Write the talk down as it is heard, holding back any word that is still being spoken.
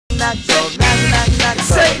This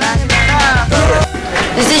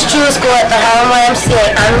is Tru Skool at the Harlem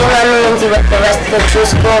YMCA. I'm Yolanda Lindsay with the rest of the Tru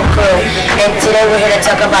Skool crew, and today we're here to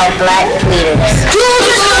talk about black leaders.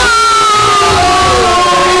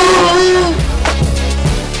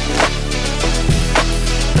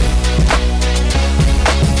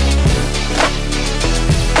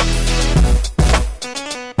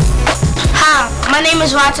 My name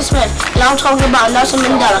is Roger Smith, and I'm talking about Nelson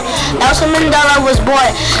Mandela. Nelson Mandela was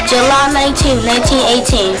born July 19,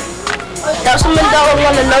 1918. Nelson Mandela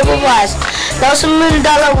won the Nobel Prize. Nelson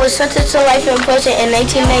Mandela was sentenced to life in prison in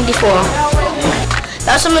 1994.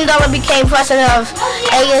 Nelson Mandela became president of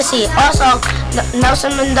ANC. Also,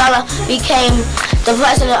 Nelson Mandela became the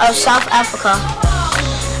president of South Africa.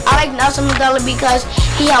 I like Nelson Mandela because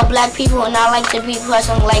he helped black people, and I like to be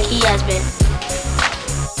president like he has been.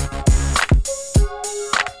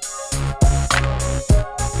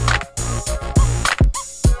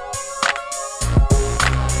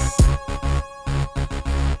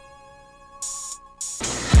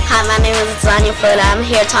 Hi, my name is Zanya Florida. I'm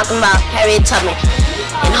here talking about Harriet Tubman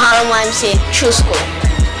in Harlem YMCA Tru Skool.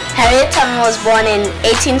 Harriet Tubman was born in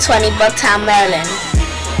 1820, Bucktown, Maryland.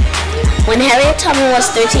 When Harriet Tubman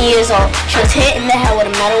was 13 years old, she was hit in the head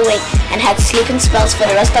with a metal weight and had sleeping spells for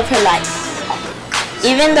the rest of her life.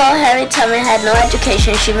 Even though Harriet Tubman had no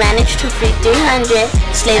education, she managed to free 300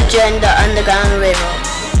 slaves during the Underground Railroad.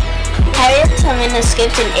 Harriet Tubman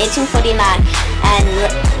escaped in 1849 and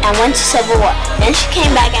went to Civil War. Then she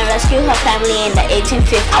came back and rescued her family in the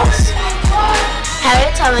 1850s.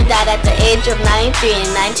 Harriet Tubman died at the age of 93 in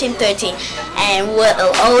 1913 and will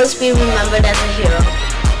always be remembered as a hero.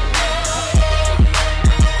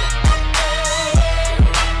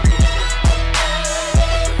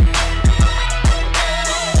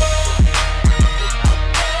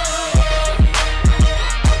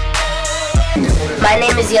 My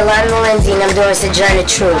name is Yolanda Lindsay, and I'm doing Sojourner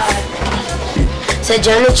Truth.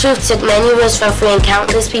 Sojourner Truth took many risks from freeing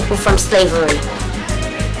countless people from slavery.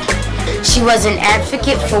 She was an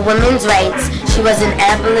advocate for women's rights, she was an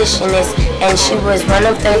abolitionist, and she was one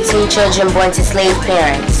of 13 children born to slave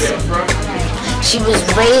parents. She was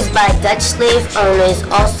raised by Dutch slave owners,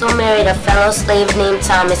 also married a fellow slave named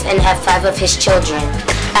Thomas, and had 5 of his children.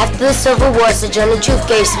 After the Civil War, Sojourner Truth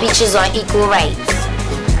gave speeches on equal rights.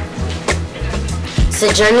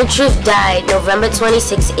 Sojourner Truth died November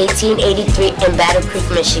 26, 1883 in Battle Creek,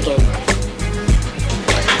 Michigan.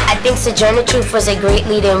 I think Sojourner Truth was a great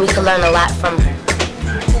leader, and we could learn a lot from her.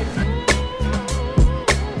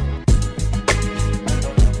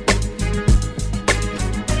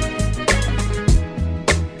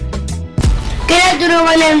 Good afternoon,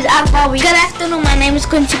 my name is Akbar. Good afternoon, my name is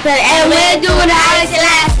Quincy Perry, and we're doing Haile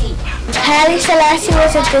Selassie. Haile Selassie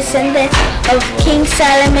was a descendant of King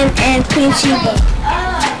Solomon and Queen Sheba.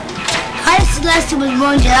 Haile Selassie was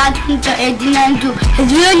born July 23, 1892.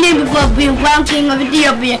 His real name before being crowned king of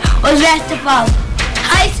Ethiopia was Rastafari.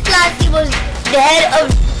 Haile Selassie was the head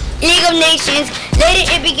of League of Nations. Later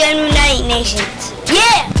it became United Nations.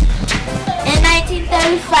 Yeah! In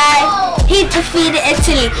 1935, he defeated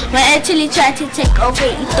Italy when Italy tried to take over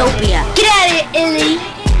Ethiopia. Get out of here, Italy!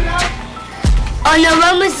 On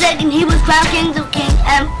November 2nd, he was crowned king of kings,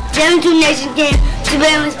 and 72 nations came to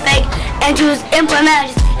pay respect and to his imperial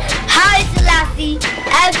majesty. Haile Selassie,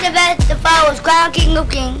 after Rastafari was crowned king of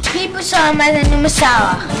kings, people saw him as a new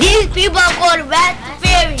Messiah. These people are called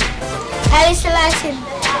Rastafari. Haile Selassie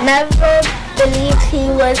never believed he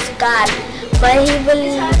was God, but he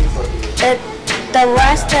believed that the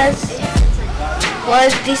Rastas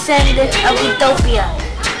was descendants of Ethiopia.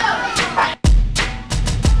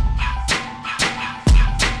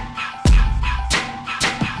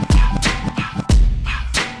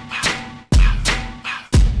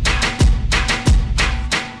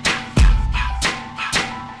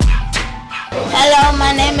 Hello,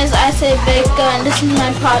 my name is Isaac Baker, and this is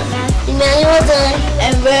my partner, Emmanuel Dunn,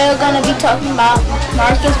 and we're going to be talking about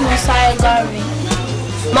Marcus Mosiah Garvey.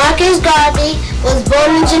 Marcus Garvey was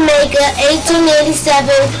born in Jamaica, 1887,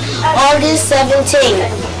 August 17.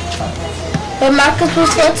 When Marcus was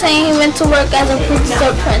 14, he went to work as a preacher's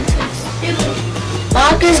apprentice.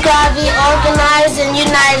 Marcus Garvey organized and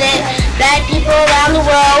united black people around the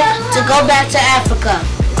world to go back to Africa.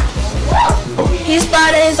 He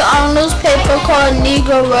started his own newspaper called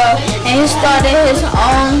Negro World, and he started his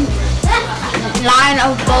own line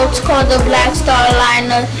of boats called the Black Star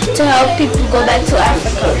Liner to help people go back to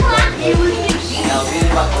Africa.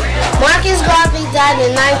 Marcus Garvey died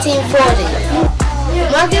in 1940.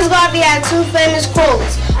 Marcus Garvey had 2 famous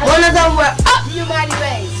quotes. One of them were, "Up, you mighty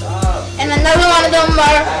ways," and another one of them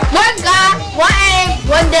were, "One God, one aim,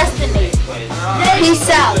 one destiny."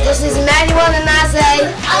 Peace out. This is Emmanuel and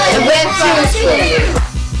Isaiah, and we're Tru Skool.